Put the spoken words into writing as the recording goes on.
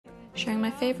Showing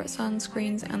my favourite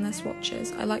sunscreens and their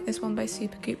swatches. I like this one by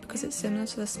Supergoop because it's similar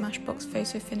to the Smashbox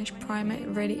Photo Finish Primer. It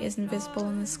really is invisible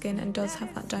on the skin and does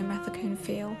have that dimethicone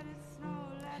feel.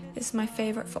 This is my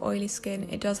favourite for oily skin.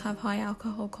 It does have high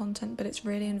alcohol content, but it's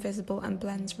really invisible and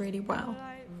blends really well.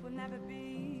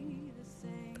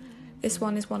 This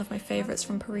one is one of my favourites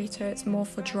from Purito. It's more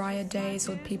for drier days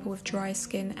or people with dry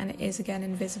skin, and it is again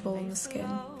invisible on the skin.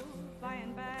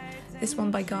 This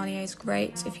one by Garnier is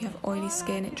great. If you have oily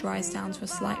skin, it dries down to a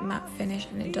slight matte finish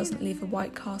and it doesn't leave a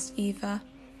white cast either.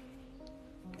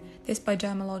 This by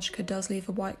Dermalogica does leave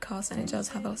a white cast and it does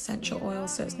have essential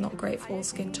oils, so it's not great for all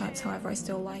skin types, however I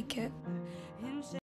still like it.